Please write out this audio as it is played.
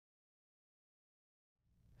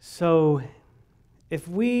So if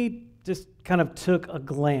we just kind of took a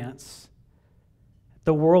glance at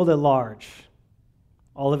the world at large,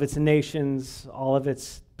 all of its nations, all of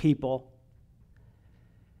its people,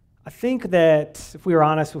 I think that if we were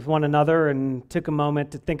honest with one another and took a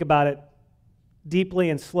moment to think about it deeply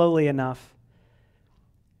and slowly enough,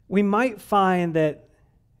 we might find that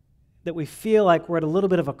we feel like we're at a little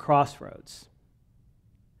bit of a crossroads.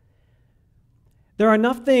 There are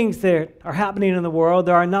enough things that are happening in the world.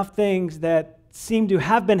 There are enough things that seem to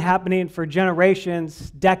have been happening for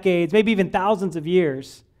generations, decades, maybe even thousands of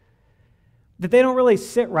years, that they don't really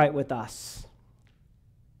sit right with us.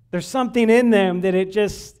 There's something in them that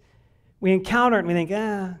we encounter it and we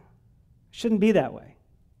think, shouldn't be that way.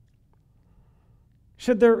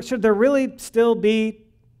 Should there really still be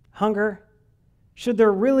hunger? Should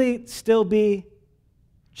there really still be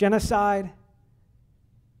genocide?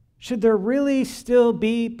 Should there really still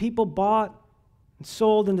be people bought and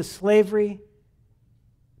sold into slavery?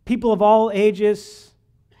 People of all ages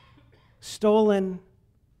stolen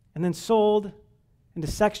and then sold into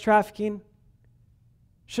sex trafficking?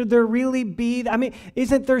 Should there really be?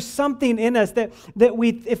 Isn't there something in us that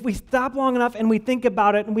if we stop long enough and we think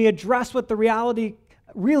about it and we address what the reality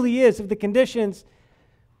really is of the conditions,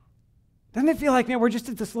 doesn't it feel like, we're just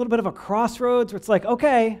at this little bit of a crossroads where it's like,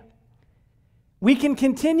 okay, we can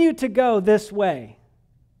continue to go this way.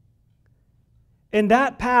 And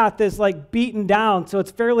that path is like beaten down, so it's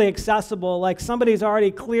fairly accessible. Like somebody's already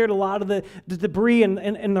cleared a lot of the debris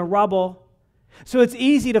and the rubble. So it's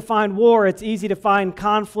easy to find war, it's easy to find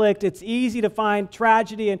conflict, it's easy to find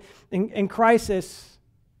tragedy and crisis.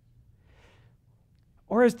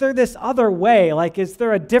 Or is there this other way? Like, is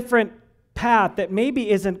there a different path that maybe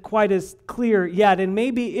isn't quite as clear yet and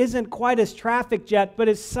maybe isn't quite as trafficked yet, but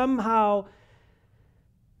is somehow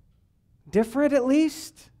different at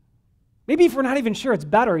least? Maybe if we're not even sure it's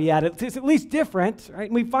better yet, it's at least different, right?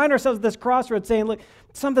 And we find ourselves at this crossroads saying, look,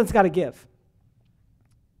 something's got to give.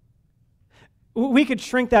 We could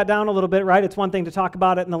shrink that down a little bit, right? It's one thing to talk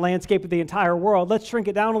about it in the landscape of the entire world. Let's shrink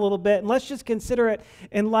it down a little bit, and let's just consider it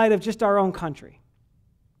in light of just our own country.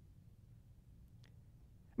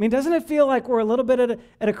 Doesn't it feel like we're a little bit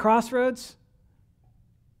at a crossroads?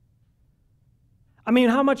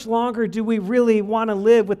 How much longer do we really want to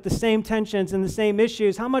live with the same tensions and the same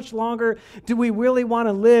issues? How much longer do we really want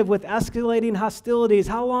to live with escalating hostilities?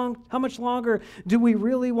 How much longer do we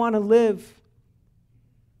really want to live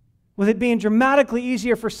with it being dramatically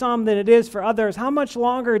easier for some than it is for others? How much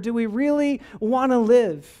longer do we really want to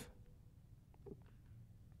live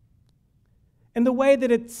in the way that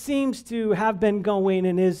it seems to have been going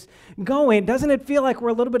and is going? Doesn't it feel like we're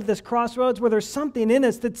a little bit at this crossroads where there's something in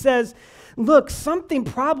us that says, look, something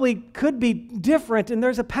probably could be different, and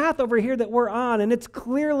there's a path over here that we're on, and it's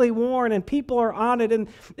clearly worn, and people are on it, and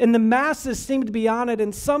the masses seem to be on it,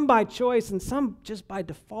 and some by choice, and some just by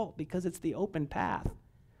default because it's the open path.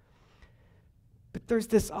 But there's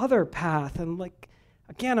this other path, and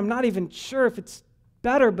again, I'm not even sure if it's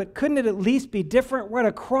better, but couldn't it at least be different? We're at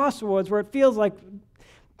a crossroads where it feels like,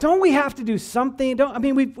 don't we have to do something?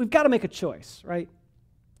 We've got to make a choice, right?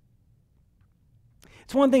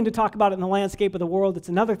 It's one thing to talk about it in the landscape of the world. It's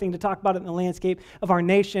another thing to talk about it in the landscape of our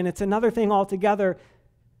nation. It's another thing altogether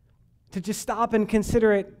to just stop and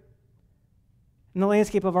consider it in the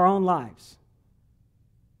landscape of our own lives.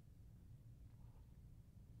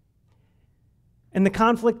 And the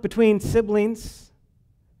conflict between siblings,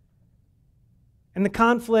 and the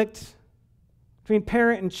conflict between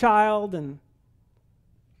parent and child, and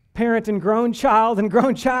parent and grown child, and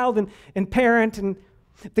grown child and parent, and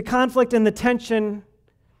the conflict and the tension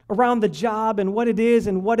around the job and what it is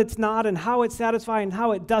and what it's not, and how it's satisfying and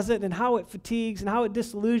how it doesn't, and how it fatigues and how it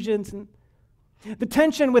disillusions, and the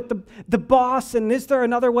tension with the boss, and is there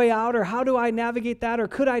another way out, or how do I navigate that, or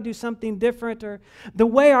could I do something different, or the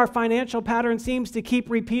way our financial pattern seems to keep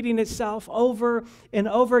repeating itself over and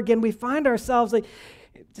over again. We find ourselves like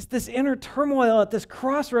just this inner turmoil at this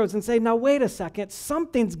crossroads and say, now wait a second,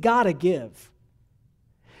 something's got to give.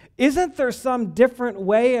 Isn't there some different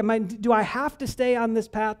way? Do I have to stay on this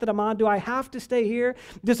path that I'm on? Do I have to stay here?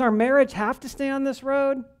 Does our marriage have to stay on this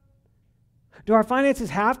road? Do our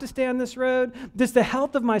finances have to stay on this road? Does the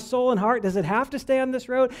health of my soul and heart, does it have to stay on this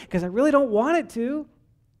road? Because I really don't want it to.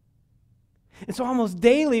 And so almost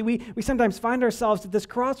daily, we sometimes find ourselves at this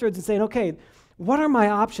crossroads and saying, okay, what are my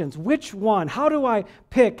options? Which one? How do I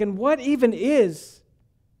pick? And what even is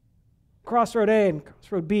crossroad A and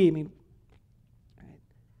crossroad B?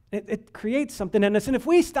 It creates something in us. And if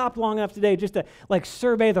we stopped long enough today just to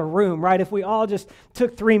survey the room, right? If we all just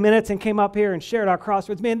took 3 minutes and came up here and shared our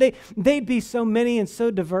crossroads, man, they'd be so many and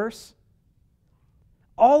so diverse.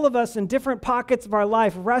 all of us in different pockets of our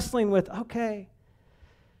life wrestling with, okay,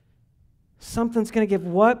 something's going to give.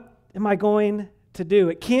 What am I going to do?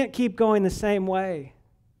 It can't keep going the same way.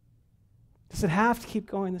 Does it have to keep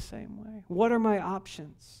going the same way? What are my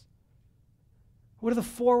options? What are the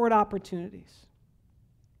forward opportunities?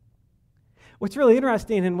 What's really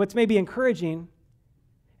interesting and what's maybe encouraging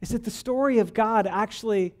is that the story of God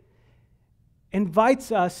actually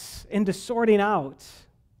invites us into sorting out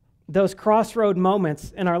those crossroad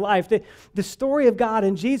moments in our life. The story of God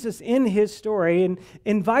and Jesus in his story and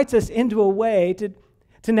invites us into a way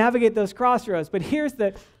to navigate those crossroads. But here's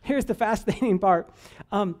the fascinating part.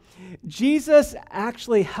 Jesus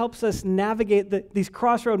actually helps us navigate these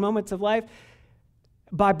crossroad moments of life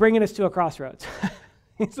by bringing us to a crossroads.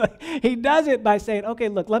 He does it by saying, okay,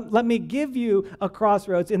 look, let me give you a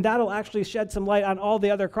crossroads, and that'll actually shed some light on all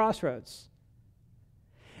the other crossroads.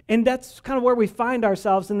 And that's kind of where we find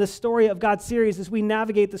ourselves in this story of God series as we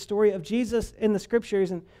navigate the story of Jesus in the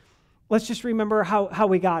scriptures. And let's just remember how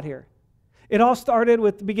we got here. It all started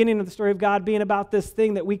with the beginning of the story of God being about this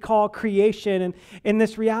thing that we call creation and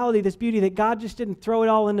this reality, this beauty that God just didn't throw it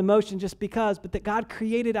all into motion just because, but that God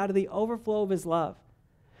created out of the overflow of his love.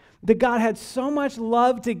 That God had so much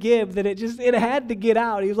love to give that it had to get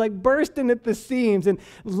out. He was like bursting at the seams. And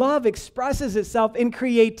love expresses itself in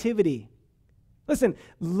creativity. Listen,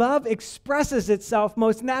 love expresses itself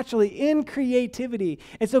most naturally in creativity.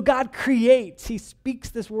 And so God creates. He speaks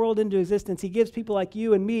this world into existence. He gives people like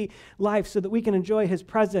you and me life so that we can enjoy his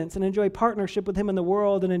presence and enjoy partnership with him in the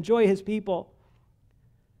world and enjoy his people.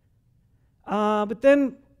 But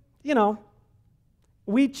then,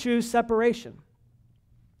 we choose separation.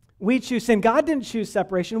 We choose sin. God didn't choose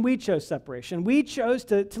separation. We chose separation. We chose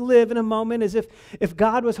to live in a moment as if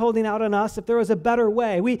God was holding out on us, if there was a better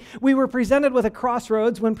way. We were presented with a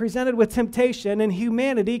crossroads when presented with temptation, and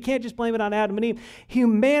humanity, can't just blame it on Adam and Eve.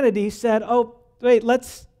 Humanity said, oh, wait,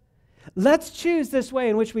 let's choose this way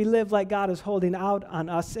in which we live like God is holding out on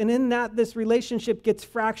us. And in that, this relationship gets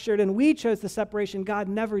fractured, and we chose the separation God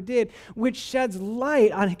never did, which sheds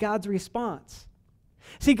light on God's response.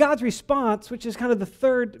 See, God's response, which is kind of the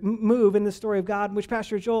third move in the story of God, which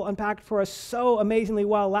Pastor Joel unpacked for us so amazingly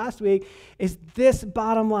well last week, is this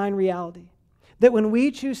bottom line reality. That when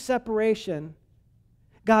we choose separation,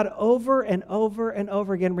 God over and over and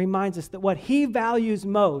over again reminds us that what he values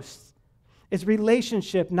most is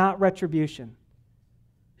relationship, not retribution.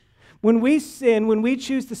 When we sin, when we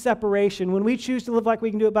choose the separation, when we choose to live like we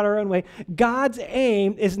can do it by our own way, God's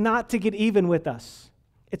aim is not to get even with us.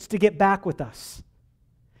 It's to get back with us.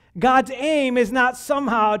 God's aim is not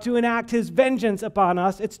somehow to enact his vengeance upon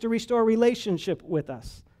us. It's to restore relationship with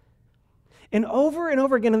us. And over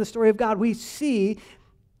again in the story of God, we see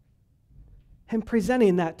him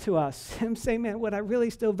presenting that to us. Him saying, man, what I really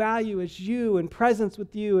still value is you and presence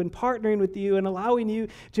with you and partnering with you and allowing you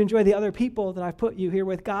to enjoy the other people that I've put you here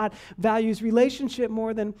with. God values relationship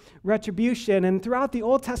more than retribution. And throughout the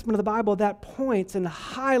Old Testament of the Bible, that points and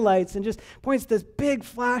highlights and just points this big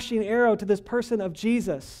flashing arrow to this person of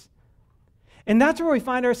Jesus. And that's where we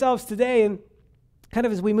find ourselves today. And kind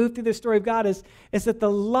of as we move through this story of God is that the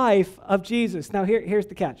life of Jesus. Now here's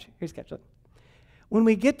the catch. Here's the catch. Look. When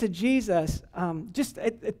we get to Jesus, just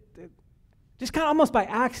kind of almost by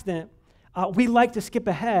accident, we like to skip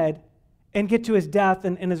ahead and get to his death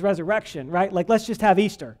and his resurrection, right? Like, let's just have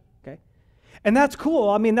Easter, okay? And that's cool.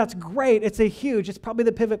 I mean, that's great. It's probably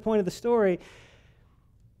the pivot point of the story.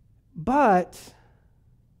 But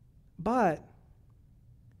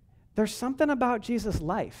there's something about Jesus'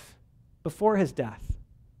 life before his death.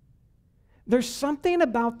 There's something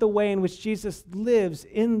about the way in which Jesus lives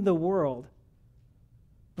in the world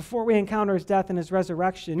before we encounter his death and his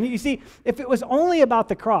resurrection. You see, if it was only about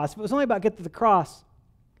the cross, if it was only about getting to the cross,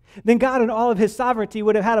 then God in all of his sovereignty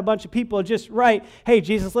would have had a bunch of people just write, hey,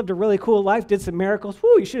 Jesus lived a really cool life, did some miracles,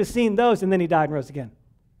 whoo, you should have seen those, and then he died and rose again.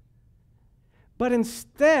 But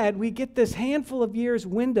instead, we get this handful of years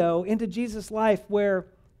window into Jesus' life where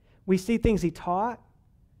we see things he taught.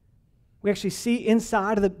 We actually see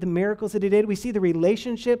inside of the miracles that he did. We see the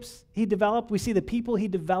relationships he developed. We see the people he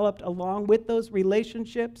developed along with those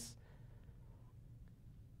relationships.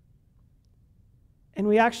 And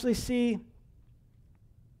we actually see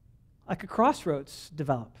like a crossroads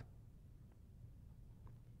develop.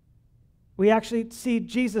 We actually see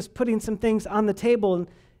Jesus putting some things on the table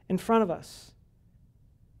in front of us,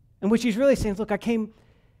 in which he's really saying, look, I came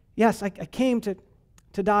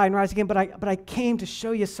to die and rise again, but I came to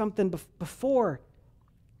show you something before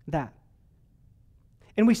that.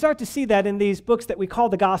 And we start to see that in these books that we call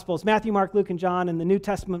the Gospels, Matthew, Mark, Luke, and John, in the New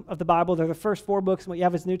Testament of the Bible. They're the first four books, and what you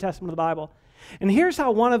have is the New Testament of the Bible. And here's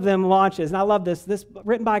how one of them launches. And I love this. This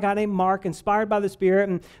written by a guy named Mark, inspired by the Spirit.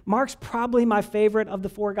 And Mark's probably my favorite of the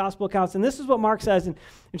 4 gospel accounts. And this is what Mark says in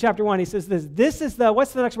chapter 1. He says this. This is the,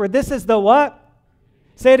 what's the next word? This is the what?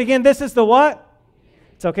 Say it again. This is the what?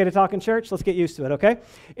 It's okay to talk in church. Let's get used to it, okay?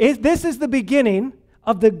 This is the beginning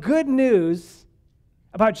of the good news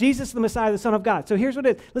about Jesus, the Messiah, the Son of God. So here's what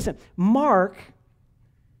it is. Listen, Mark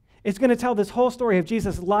is going to tell this whole story of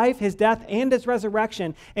Jesus' life, his death, and his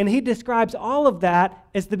resurrection, and he describes all of that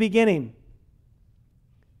as the beginning.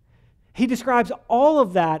 He describes all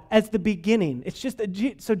of that as the beginning. It's just,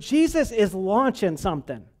 so Jesus is launching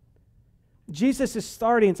something. Jesus is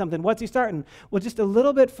starting something. What's he starting? Well, just a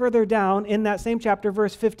little bit further down in that same chapter,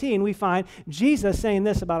 verse 15, we find Jesus saying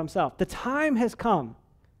this about himself. The time has come.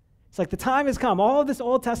 It's like the time has come. All of this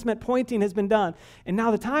Old Testament pointing has been done. And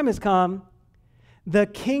now the time has come. The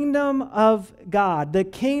kingdom of God. The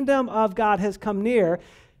kingdom of God has come near.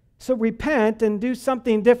 So repent and do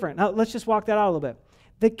something different. Now, let's just walk that out a little bit.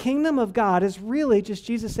 The kingdom of God is really just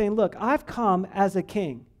Jesus saying, look, I've come as a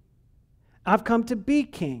king. I've come to be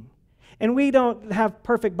king. And we don't have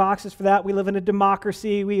perfect boxes for that. We live in a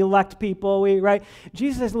democracy. We elect people, right?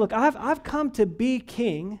 Jesus says, look, I've come to be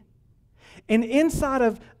king. And inside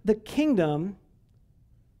of the kingdom,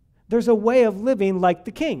 there's a way of living like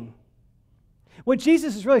the king. What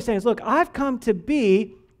Jesus is really saying is, look, I've come to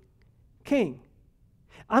be king.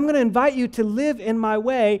 I'm going to invite you to live in my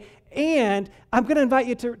way, and I'm going to invite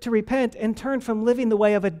you to repent and turn from living the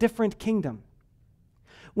way of a different kingdom.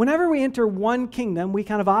 Whenever we enter one kingdom, we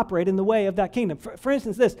kind of operate in the way of that kingdom. For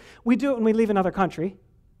instance, this, we do it when we leave another country.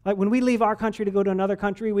 Like when we leave our country to go to another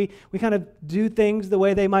country, we kind of do things the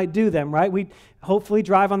way they might do them, right? We hopefully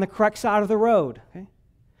drive on the correct side of the road. Okay?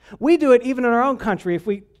 We do it even in our own country if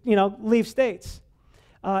we, leave states.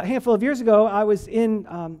 A handful of years ago, I was in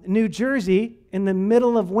New Jersey in the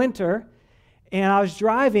middle of winter, and I was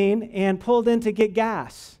driving and pulled in to get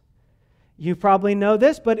gas. You probably know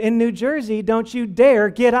this, but in New Jersey, don't you dare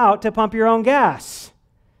get out to pump your own gas.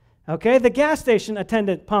 Okay, the gas station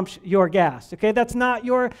attendant pumps your gas. Okay, that's not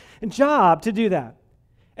your job to do that.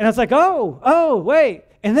 And I was like, wait.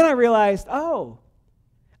 And then I realized,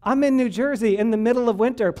 I'm in New Jersey in the middle of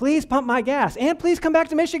winter. Please pump my gas. And please come back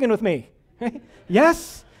to Michigan with me. Right?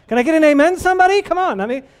 Yes? Can I get an amen, somebody? Come on.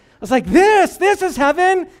 I was like, this is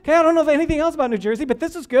heaven. Okay, I don't know anything else about New Jersey, but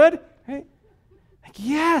this is good. Right? Like,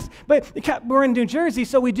 yes, but we're in New Jersey,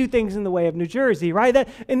 so we do things in the way of New Jersey, right?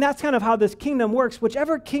 And that's kind of how this kingdom works.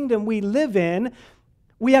 Whichever kingdom we live in,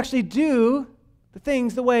 we actually do the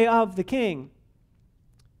things the way of the king.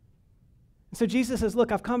 And so Jesus says,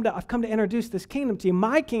 look, I've come to introduce this kingdom to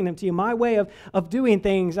you, my way of doing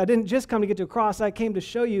things. I didn't just come to get to a cross. I came to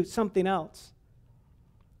show you something else.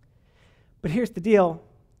 But here's the deal.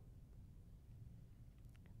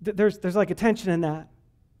 There's like a tension in that.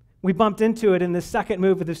 We bumped into it in the second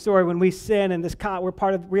move of the story when we sin and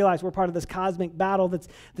realize we're part of this cosmic battle that's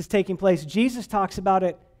taking place. Jesus talks about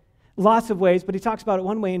it lots of ways, but he talks about it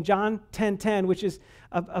one way in John 10:10, which is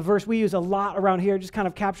a verse we use a lot around here. It just kind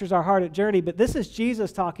of captures our heart at Journey. But this is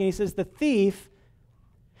Jesus talking. He says, the thief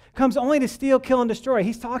comes only to steal, kill, and destroy.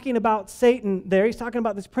 He's talking about Satan there. He's talking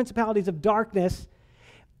about these principalities of darkness.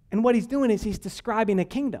 And what he's doing is he's describing a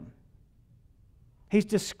kingdom. He's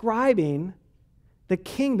describing the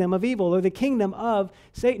kingdom of evil or the kingdom of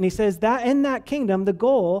Satan. He says that in that kingdom, the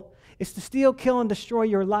goal is to steal, kill, and destroy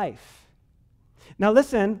your life. Now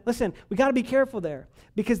listen, we got to be careful there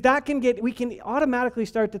because we can automatically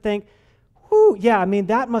start to think,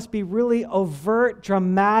 that must be really overt,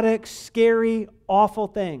 dramatic, scary, awful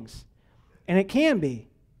things. And it can be.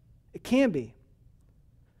 It can be.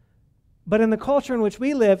 But in the culture in which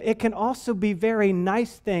we live, it can also be very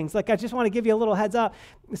nice things. Like, I just want to give you a little heads up.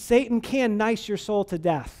 Satan can nice your soul to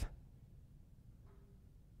death.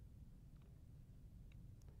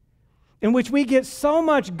 In which we get so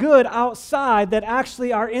much good outside that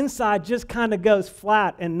actually our inside just kind of goes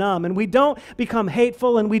flat and numb. And we don't become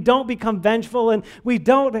hateful and we don't become vengeful and we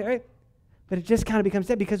don't... But it just kind of becomes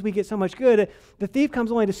dead because we get so much good. The thief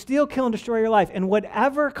comes only to steal, kill, and destroy your life. And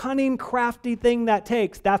whatever cunning, crafty thing that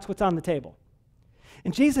takes, that's what's on the table.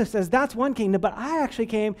 And Jesus says, that's one kingdom, but I actually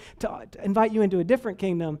came to invite you into a different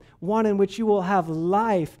kingdom, one in which you will have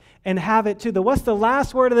life and have it to the, what's the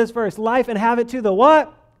last word of this verse? Life and have it to the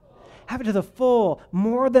what? Have it to the full,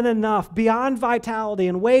 more than enough, beyond vitality,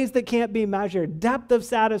 in ways that can't be measured, depth of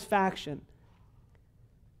satisfaction,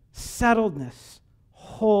 settledness,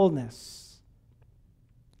 wholeness.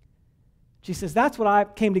 Jesus says, that's what I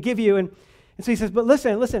came to give you. And so he says, but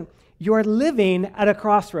listen, you're living at a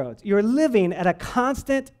crossroads. You're living at a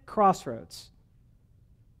constant crossroads.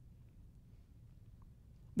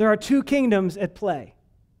 There are two kingdoms at play.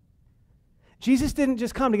 Jesus didn't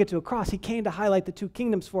just come to get to a cross. He came to highlight the two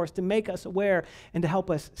kingdoms for us, to make us aware and to help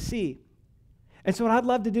us see. And so what I'd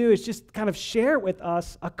love to do is just kind of share with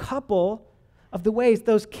us a couple of the ways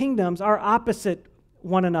those kingdoms are opposite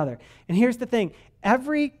one another. And here's the thing.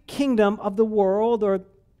 Every kingdom of the world, or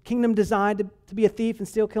kingdom designed to be a thief and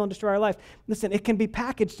steal, kill, and destroy our life, listen, it can be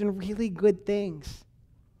packaged in really good things.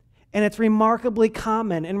 And it's remarkably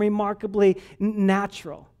common and remarkably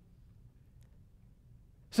natural.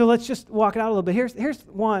 So let's just walk it out a little bit. Here's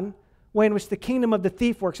one way in which the kingdom of the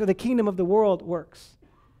thief works, or the kingdom of the world works.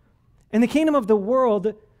 In the kingdom of the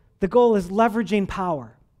world, the goal is leveraging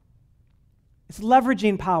power. It's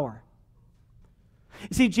leveraging power.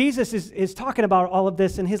 You see, Jesus is talking about all of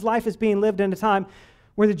this, and his life is being lived in a time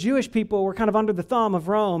where the Jewish people were kind of under the thumb of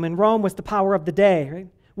Rome, and Rome was the power of the day, right?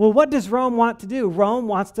 Well, what does Rome want to do? Rome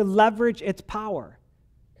wants to leverage its power.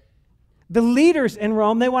 The leaders in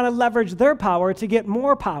Rome, they want to leverage their power to get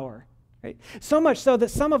more power, right? So much so that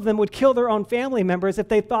some of them would kill their own family members if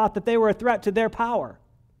they thought that they were a threat to their power.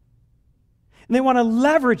 And they want to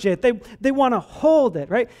leverage it. They want to hold it,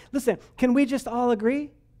 right? Listen, can we just all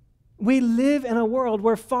agree? We live in a world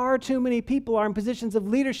where far too many people are in positions of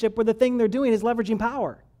leadership where the thing they're doing is leveraging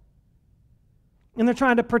power. And they're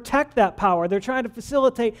trying to protect that power. They're trying to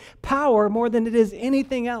facilitate power more than it is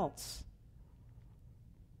anything else.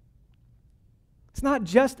 It's not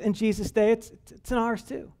just in Jesus' day, it's in ours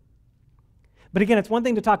too. But again, it's one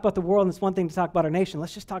thing to talk about the world, and it's one thing to talk about our nation.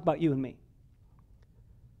 Let's just talk about you and me.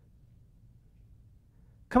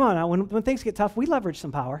 Come on now, when things get tough, we leverage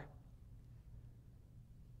some power.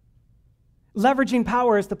 Leveraging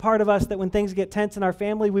power is the part of us that when things get tense in our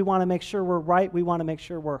family, we want to make sure we're right. We want to make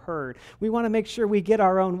sure we're heard. We want to make sure we get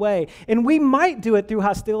our own way. And we might do it through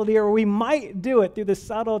hostility, or we might do it through the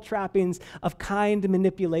subtle trappings of kind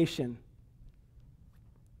manipulation.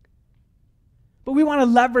 But we want to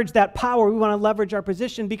leverage that power. We want to leverage our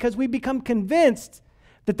position because we become convinced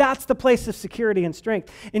that that's the place of security and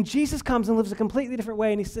strength. And Jesus comes and lives a completely different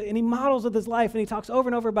way, and he models with his life, and he talks over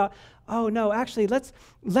and over about, oh no, actually, let's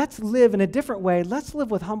live in a different way. Let's live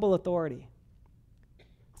with humble authority.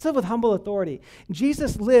 Let's live with humble authority.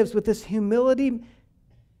 Jesus lives with this humility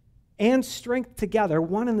and strength together,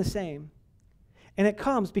 one and the same. And it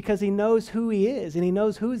comes because he knows who he is, and he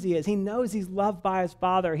knows whose he is. He knows he's loved by his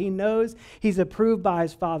Father. He knows he's approved by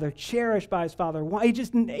his Father, cherished by his Father.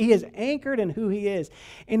 He is anchored in who he is.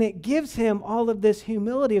 And it gives him all of this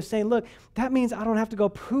humility of saying, look, that means I don't have to go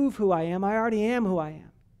prove who I am. I already am who I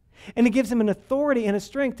am. And it gives him an authority and a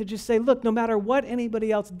strength to just say, look, no matter what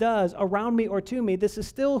anybody else does around me or to me, this is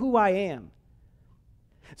still who I am.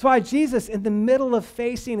 It's why Jesus, in the middle of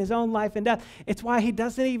facing his own life and death, it's why he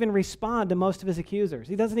doesn't even respond to most of his accusers.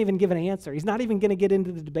 He doesn't even give an answer. He's not even going to get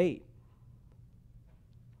into the debate.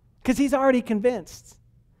 Because he's already convinced.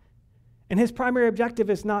 And his primary objective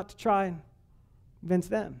is not to try and convince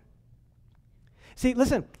them. See,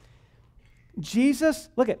 listen, Jesus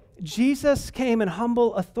came in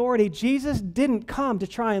humble authority. Jesus didn't come to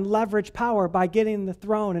try and leverage power by getting the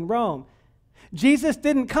throne in Rome. Jesus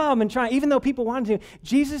didn't come and try, even though people wanted to,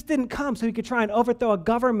 Jesus didn't come so he could try and overthrow a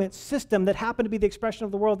government system that happened to be the expression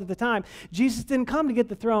of the world at the time. Jesus didn't come to get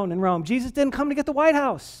the throne in Rome. Jesus didn't come to get the White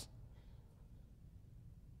House.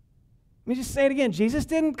 Let me just say it again. Jesus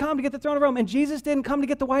didn't come to get the throne of Rome, and Jesus didn't come to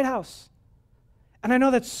get the White House. And I know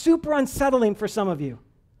that's super unsettling for some of you.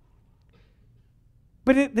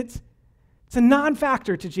 But it's a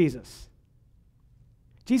non-factor to Jesus.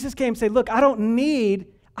 Jesus came and said, look, I don't need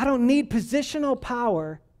positional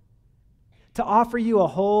power to offer you a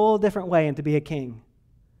whole different way and to be a king.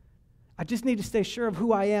 I just need to stay sure of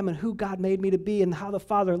who I am and who God made me to be and how the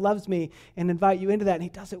Father loves me and invite you into that. And he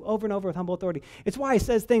does it over and over with humble authority. It's why he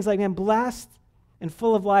says things like, man, blessed and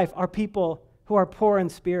full of life are people who are poor in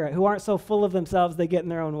spirit, who aren't so full of themselves they get in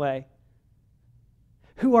their own way,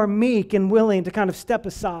 who are meek and willing to kind of step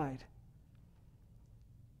aside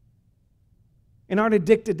and aren't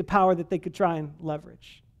addicted to power that they could try and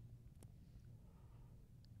leverage.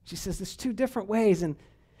 She says there's two different ways, and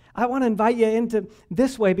I want to invite you into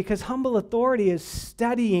this way because humble authority is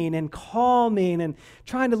steadying and calming, and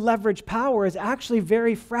trying to leverage power is actually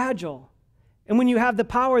very fragile. And when you have the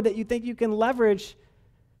power that you think you can leverage,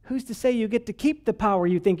 who's to say you get to keep the power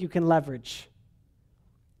you think you can leverage?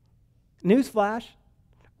 Newsflash,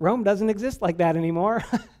 Rome doesn't exist like that anymore.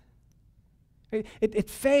 It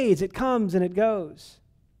fades, it comes, and it goes.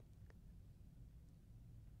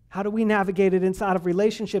 How do we navigate it inside of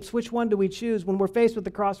relationships? Which one do we choose when we're faced with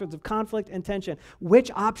the crossroads of conflict and tension? Which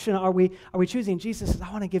option are we choosing? Jesus says, I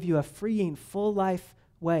want to give you a freeing, full life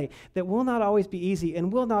way that will not always be easy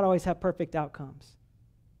and will not always have perfect outcomes.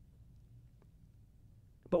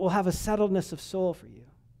 but will have a settledness of soul for you.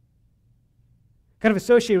 Kind of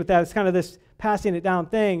associated with that is kind of this passing it down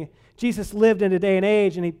thing. Jesus lived in a day and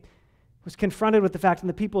age, and he was confronted with the fact, and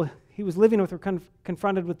the people he was living with were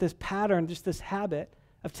confronted with this pattern, just this habit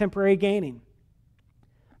of temporary gaining.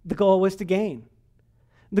 The goal was to gain.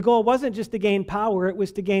 The goal wasn't just to gain power, it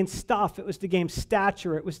was to gain stuff, it was to gain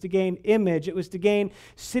stature, it was to gain image, it was to gain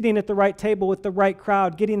sitting at the right table with the right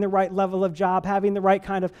crowd, getting the right level of job, having the right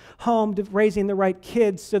kind of home, raising the right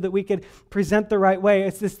kids so that we could present the right way.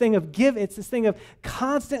 It's this thing of it's this thing of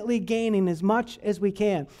constantly gaining as much as we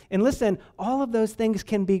can. And listen, all of those things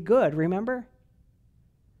can be good, remember?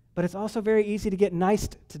 But it's also very easy to get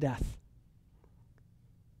niced to death.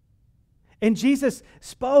 And Jesus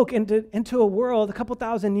spoke into a world a couple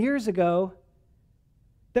thousand years ago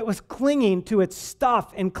that was clinging to its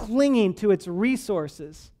stuff and clinging to its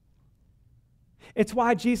resources. It's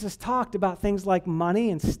why Jesus talked about things like money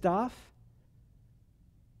and stuff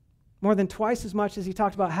more than twice as much as he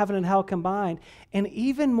talked about heaven and hell combined. And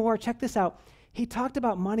even more, check this out, he talked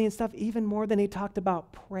about money and stuff even more than he talked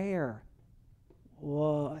about prayer.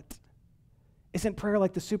 What? Isn't prayer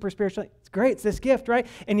like the super spiritual? It's great, it's this gift, right?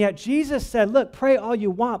 And yet Jesus said, look, pray all you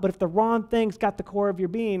want, but if the wrong thing's got the core of your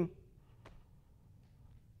being,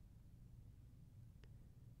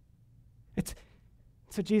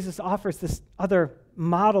 so Jesus offers this other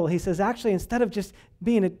model. He says, actually, instead of just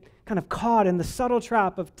being kind of caught in the subtle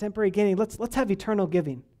trap of temporary gaining, let's have eternal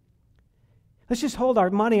giving. Let's just hold our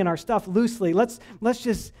money and our stuff loosely. Let's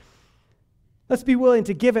be willing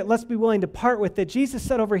to give it. Let's be willing to part with it. Jesus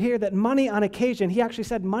said over here that money on occasion, he actually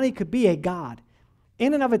said money could be a god.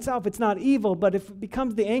 In and of itself, it's not evil, but if it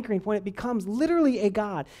becomes the anchoring point, it becomes literally a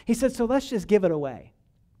god. He said, so let's just give it away.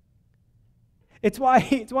 It's why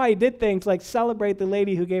he did things like celebrate the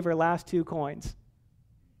lady who gave her last 2 coins.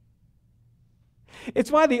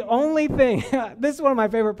 It's why the only thing, this is one of my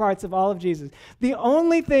favorite parts of all of Jesus, the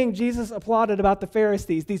only thing Jesus applauded about the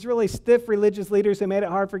Pharisees, these really stiff religious leaders who made it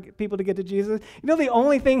hard for people to get to Jesus, you know the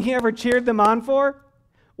only thing he ever cheered them on for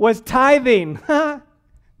was tithing.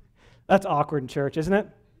 That's awkward in church, isn't it?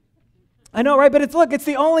 I know, right? But it's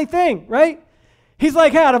the only thing, right? He's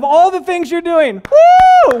like, hey, out of all the things you're doing,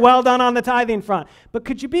 woo, well done on the tithing front. But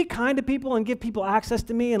could you be kind to people and give people access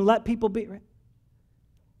to me and let people be, right?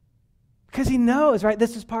 Because he knows, right?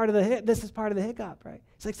 This is part of the hiccup, right?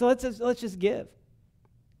 It's like, so let's just give.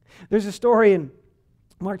 There's a story in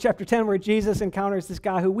Mark chapter 10 where Jesus encounters this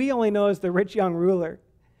guy who we only know as the rich young ruler.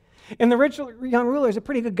 And the rich young ruler is a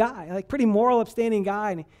pretty good guy, like pretty moral, upstanding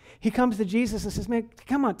guy. And he comes to Jesus and says, man,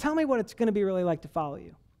 come on, tell me what it's going to be really like to follow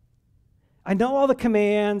you. I know all the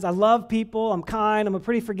commands. I love people. I'm kind. I'm a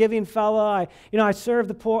pretty forgiving fella. I serve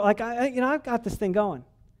the poor. Like, I've got this thing going.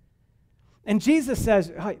 And Jesus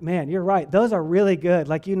says, oh, man, you're right. Those are really good.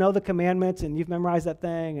 Like, you know the commandments, and you've memorized that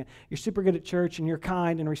thing, and you're super good at church, and you're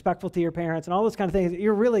kind and respectful to your parents, and all those kind of things.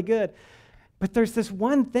 You're really good. But there's this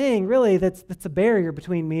one thing, really, that's a barrier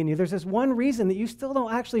between me and you. There's this one reason that you still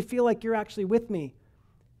don't actually feel like you're actually with me.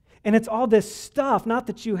 And it's all this stuff, not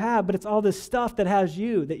that you have, but it's all this stuff that has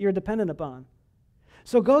you, that you're dependent upon.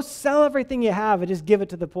 So go sell everything you have and just give it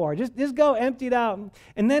to the poor. Just go empty it out,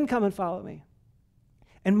 and then come and follow me.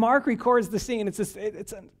 And Mark records the scene. It's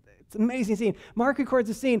an amazing scene. Mark records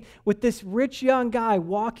the scene with this rich young guy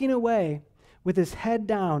walking away with his head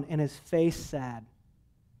down and his face sad.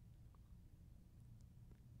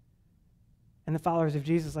 And the followers of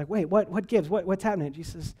Jesus are like, wait, what gives? What's happening?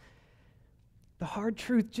 Jesus says, the hard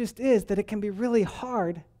truth just is that it can be really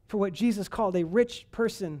hard for what Jesus called a rich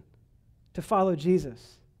person to follow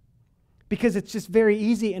Jesus. Because it's just very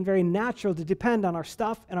easy and very natural to depend on our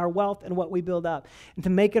stuff and our wealth and what we build up, and to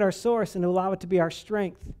make it our source and to allow it to be our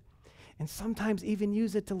strength, and sometimes even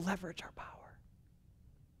use it to leverage our power.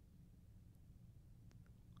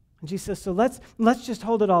 And Jesus says, so let's just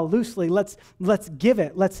hold it all loosely. Let's give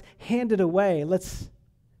it. Let's hand it away. Let's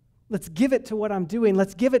give it to what I'm doing.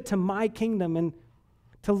 Let's give it to my kingdom and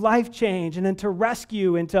to life change, and then to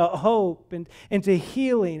rescue and to hope and to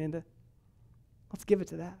healing, and let's give it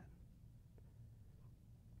to that.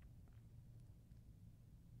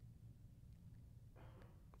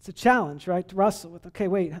 It's a challenge, right, to wrestle with, okay,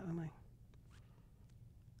 wait, how am I?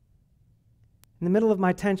 In the middle of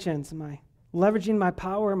my tensions, am I leveraging my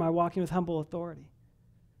power, or am I walking with humble authority?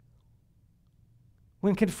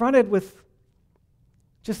 When confronted with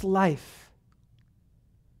just life,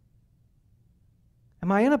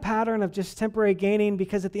 am I in a pattern of just temporary gaining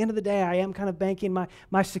because at the end of the day I am kind of banking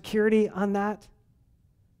my security on that?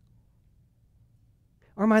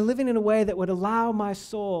 Or am I living in a way that would allow my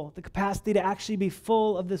soul the capacity to actually be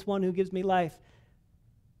full of this one who gives me life,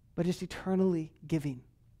 but just eternally giving?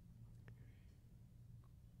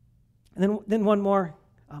 And then one more,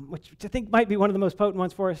 which I think might be one of the most potent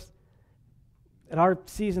ones for us at our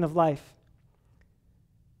season of life.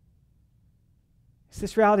 It's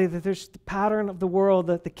this reality that there's the pattern of the world,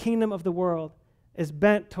 that the kingdom of the world is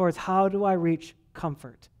bent towards how do I reach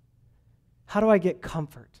comfort? How do I get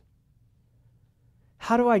comfort?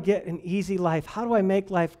 How do I get an easy life? How do I make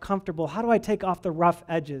life comfortable? How do I take off the rough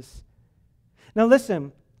edges? Now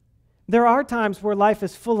listen, there are times where life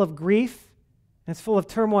is full of grief and it's full of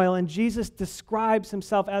turmoil, and Jesus describes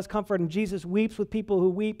himself as comfort, and Jesus weeps with people who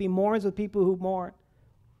weep. He mourns with people who mourn.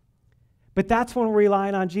 But that's when we're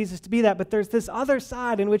relying on Jesus to be that. But there's this other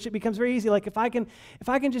side in which it becomes very easy. Like if I can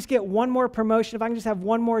just get one more promotion, if I can just have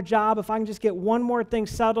one more job, if I can just get one more thing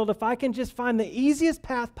settled, if I can just find the easiest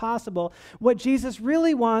path possible, what Jesus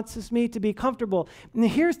really wants is me to be comfortable. And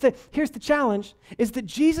here's the challenge, is that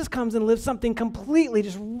Jesus comes and lives something completely,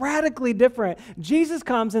 just radically different. Jesus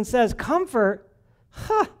comes and says, comfort,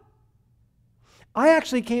 I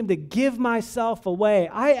actually came to give myself away.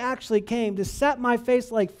 I actually came to set my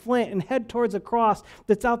face like flint and head towards a cross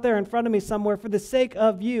that's out there in front of me somewhere for the sake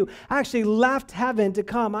of you. I actually left heaven to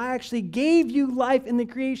come. I actually gave you life in the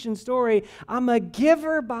creation story. I'm a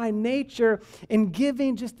giver by nature, and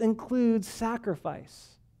giving just includes sacrifice.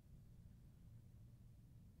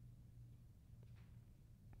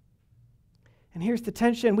 And here's the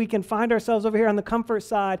tension. We can find ourselves over here on the comfort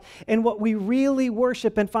side, and what we really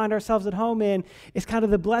worship and find ourselves at home in is kind of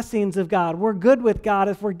the blessings of God. We're good with God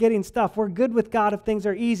if we're getting stuff. We're good with God if things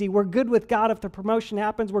are easy. We're good with God if the promotion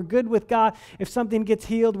happens. We're good with God if something gets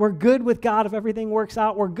healed. We're good with God if everything works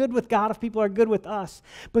out. We're good with God if people are good with us.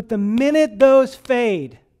 But the minute those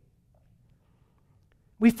fade,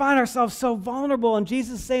 we find ourselves so vulnerable, and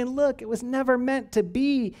Jesus is saying, look, it was never meant to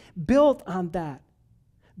be built on that.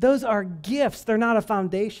 Those are gifts. They're not a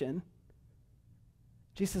foundation.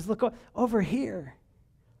 Jesus says, look over here.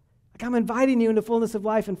 Like I'm inviting you into fullness of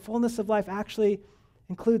life, and fullness of life actually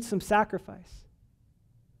includes some sacrifice.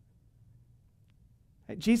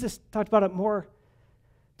 Jesus talked about it more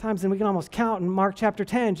times than we can almost count. In Mark chapter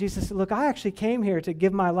 10, Jesus said, look, I actually came here to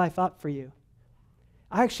give my life up for you.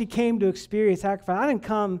 I actually came to experience sacrifice. I didn't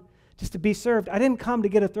come just to be served. I didn't come to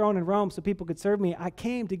get a throne in Rome so people could serve me. I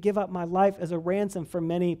came to give up my life as a ransom for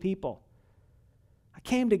many people. I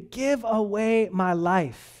came to give away my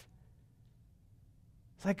life.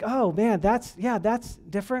 It's like, oh man, that's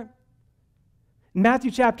different. In Matthew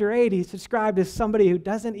chapter 8, he's described as somebody who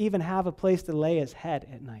doesn't even have a place to lay his head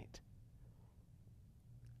at night.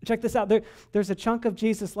 Check this out. There's a chunk of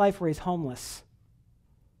Jesus' life where he's homeless.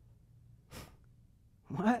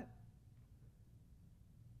 What?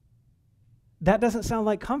 That doesn't sound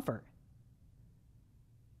like comfort.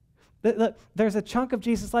 There's a chunk of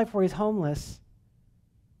Jesus' life where he's homeless,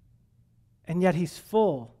 and yet he's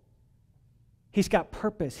full. He's got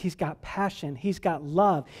purpose. He's got passion. He's got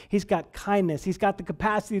love. He's got kindness. He's got the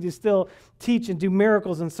capacity to still teach and do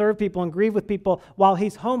miracles and serve people and grieve with people while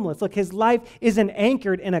he's homeless. Look, his life isn't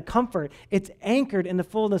anchored in a comfort. It's anchored in the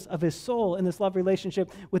fullness of his soul, in this love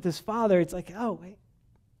relationship with his Father. It's like, oh, wait.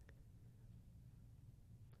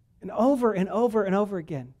 And over and over and over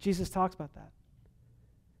again, Jesus talks about that.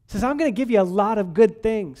 He says, I'm going to give you a lot of good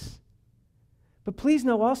things. But please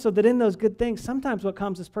know also that in those good things, sometimes what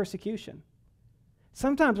comes is persecution.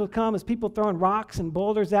 Sometimes what comes is people throwing rocks and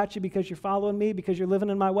boulders at you because you're following me, because you're living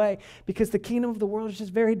in my way, because the kingdom of the world is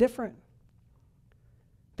just very different.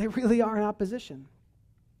 They really are in opposition.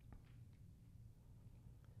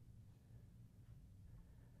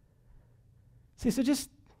 See, so just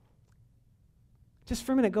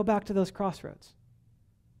for a minute, go back to those crossroads.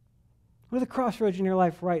 What are the crossroads in your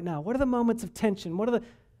life right now? What are the moments of tension? What are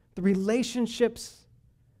the relationships?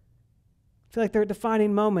 I feel like they're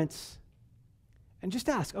defining moments. And just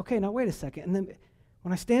ask, okay, now wait a second. And then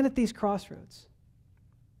when I stand at these crossroads,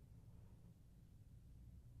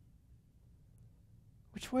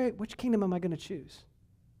 which kingdom am I going to choose?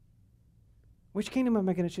 Which kingdom am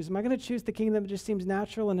I going to choose? Am I going to choose the kingdom that just seems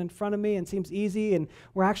natural and in front of me and seems easy and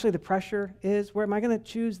where actually the pressure is? Where am I going to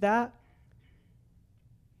choose that?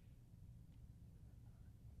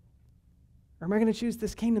 Or am I going to choose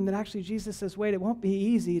this kingdom that actually Jesus says, wait, it won't be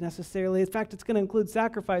easy necessarily. In fact, it's going to include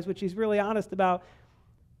sacrifice, which he's really honest about,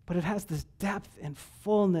 but it has this depth and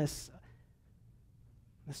fullness,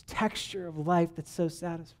 this texture of life that's so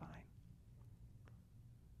satisfying.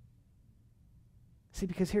 See,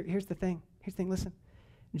 because here's the thing. Here's the thing, listen.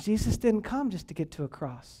 Jesus didn't come just to get to a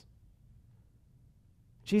cross.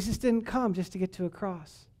 Jesus didn't come just to get to a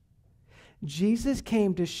cross. Jesus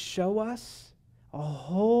came to show us a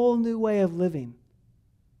whole new way of living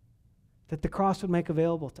that the cross would make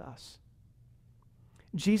available to us.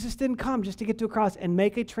 Jesus didn't come just to get to a cross and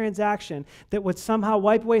make a transaction that would somehow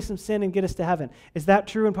wipe away some sin and get us to heaven. Is that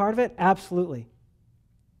true in part of it? Absolutely.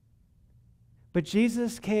 But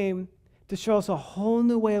Jesus came to show us a whole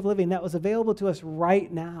new way of living that was available to us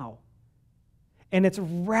right now. And it's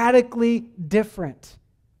radically different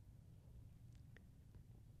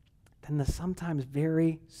than the sometimes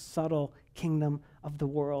very subtle kingdom of the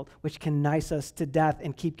world, which can nice us to death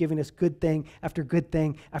and keep giving us good thing after good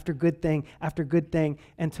thing after good thing after good thing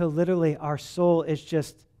until literally our soul is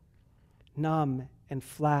just numb and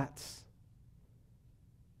flat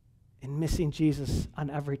and missing Jesus on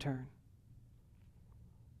every turn.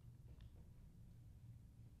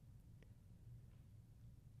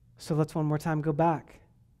 So let's one more time go back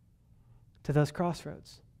to those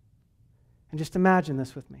crossroads and just imagine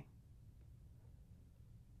this with me.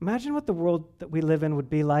 Imagine what the world that we live in would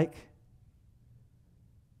be like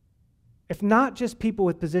if not just people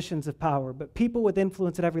with positions of power, but people with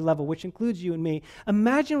influence at every level, which includes you and me.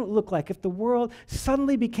 Imagine what it would look like if the world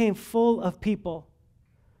suddenly became full of people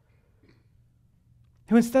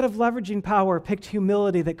who, instead of leveraging power, picked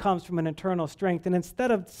humility that comes from an internal strength. And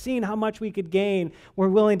instead of seeing how much we could gain, we're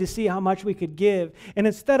willing to see how much we could give. And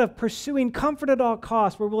instead of pursuing comfort at all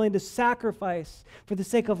costs, we're willing to sacrifice for the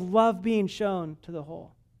sake of love being shown to the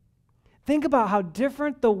whole. Think about how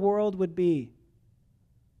different the world would be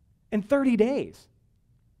in 30 days.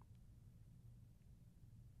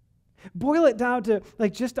 Boil it down to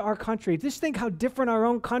just our country. Just think how different our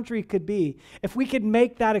own country could be if we could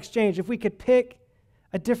make that exchange, if we could pick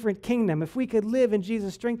a different kingdom, if we could live in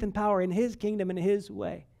Jesus' strength and power in his kingdom and his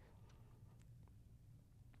way.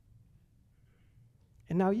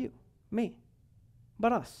 And now you, me,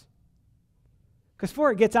 but us. Because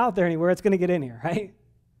before it gets out there anywhere, it's going to get in here, right?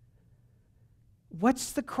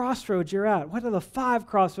 What's the crossroads you're at? What are the 5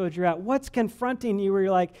 crossroads you're at? What's confronting you where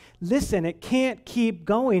you're like, listen, it can't keep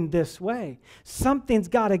going this way. Something's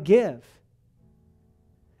got to give.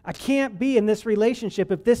 I can't be in this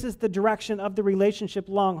relationship if this is the direction of the relationship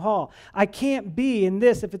long haul. I can't be in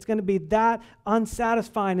this if it's going to be that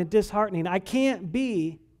unsatisfying and disheartening. I can't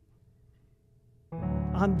be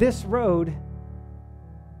on this road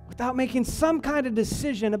without making some kind of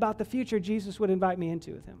decision about the future Jesus would invite me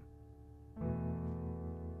into with him.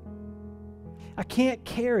 I can't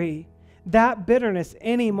carry that bitterness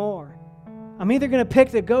anymore. I'm either going to pick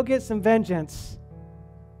to go get some vengeance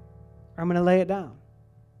or I'm going to lay it down.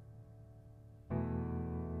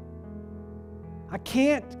 I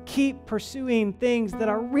can't keep pursuing things that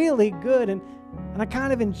are really good and I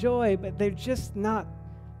kind of enjoy, but they're just not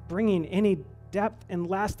bringing any depth and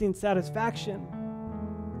lasting satisfaction.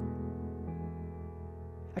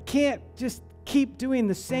 I can't just keep doing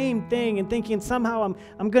the same thing and thinking somehow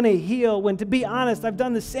I'm going to heal when, to be honest, I've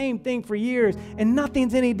done the same thing for years and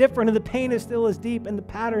nothing's any different and the pain is still as deep and the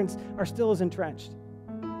patterns are still as entrenched.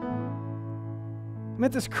 I'm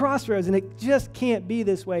at this crossroads and it just can't be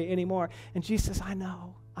this way anymore. And Jesus says, I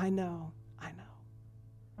know.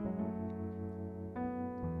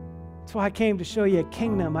 That's why I came to show you a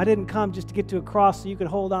kingdom. I didn't come just to get to a cross so you could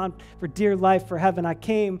hold on for dear life for heaven. I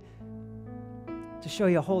came to show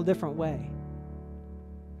you a whole different way.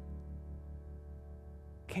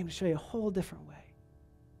 Came to show you a whole different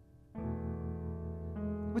way.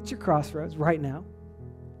 What's your crossroads right now?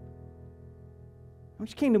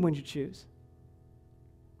 Which kingdom would you choose?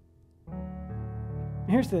 And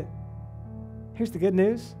here's the good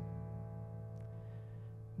news.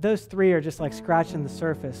 Those 3 are just like scratching the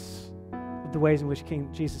surface of the ways in which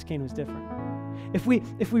Jesus' kingdom is different. If we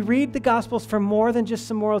read the Gospels for more than just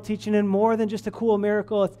some moral teaching and more than just a cool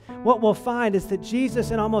miracle, what we'll find is that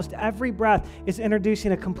Jesus in almost every breath is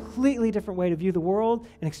introducing a completely different way to view the world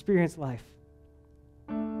and experience life.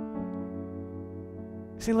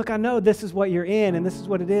 See, look, I know this is what you're in and this is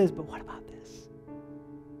what it is, but what about this?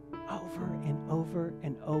 Over and over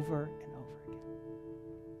and over and over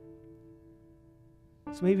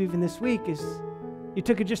again. So maybe even this week is you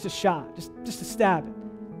took it just a shot, just a stab at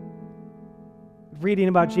reading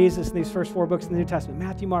about Jesus in these first 4 books in the New Testament,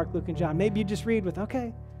 Matthew, Mark, Luke, and John. Maybe you just read with,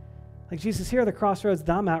 okay, like Jesus, here are the crossroads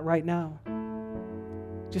that I'm at right now.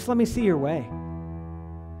 Just let me see your way.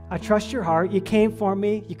 I trust your heart. You came for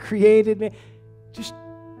me. You created me. Just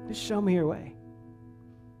show me your way.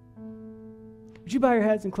 Would you bow your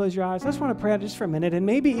heads and close your eyes? I just want to pray just for a minute, and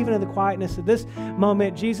maybe even in the quietness of this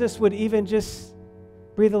moment, Jesus would even just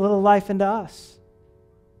breathe a little life into us.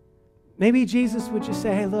 Maybe Jesus would just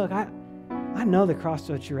say, hey, look, I know the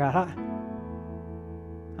crossroads you're at.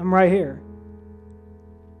 I'm right here.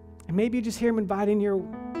 And maybe you just hear him inviting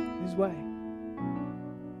you his way.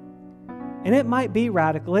 And it might be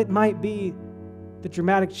radical. It might be the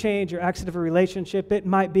dramatic change or exit of a relationship. It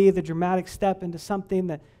might be the dramatic step into something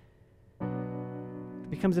that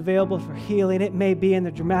becomes available for healing. It may be in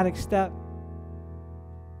the dramatic step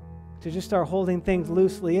to just start holding things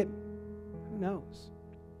loosely. Who knows?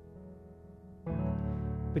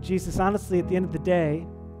 But Jesus, honestly, at the end of the day,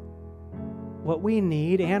 what we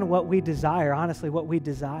need and what we desire, honestly, what we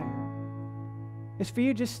desire, is for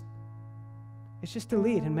you it's just to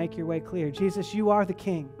lead and make your way clear. Jesus, you are the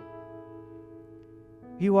King.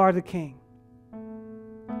 You are the King.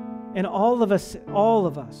 And all of us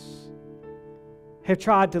have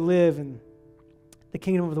tried to live in the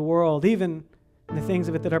kingdom of the world, even in the things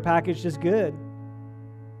of it that are packaged as good.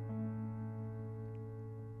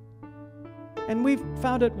 And we've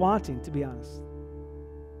found it wanting, to be honest.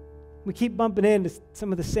 We keep bumping into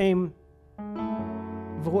some of the same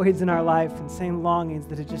voids in our life and same longings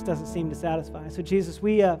that it just doesn't seem to satisfy. So Jesus,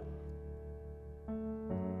 we're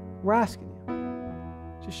asking you,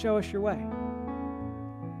 just show us your way.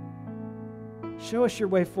 Show us your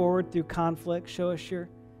way forward through conflict. Show us your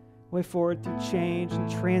way forward through change and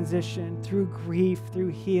transition, through grief, through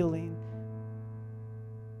healing.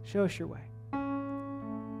 Show us your way.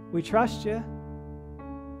 We trust you.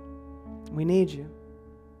 We need you.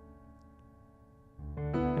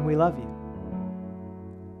 And we love you.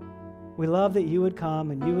 We love that you would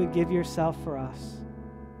come and you would give yourself for us.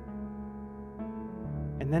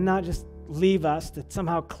 And then not just leave us to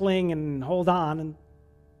somehow cling and hold on until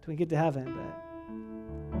we get to heaven, but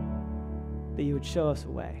that you would show us a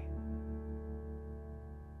way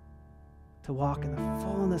to walk in the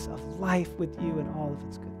fullness of life with you and all of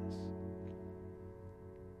its goodness.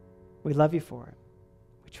 We love you for it.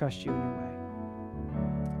 We trust you in your way.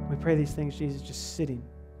 We pray these things, Jesus, just sitting,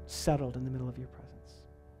 settled in the middle of your presence.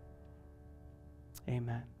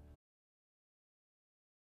 Amen.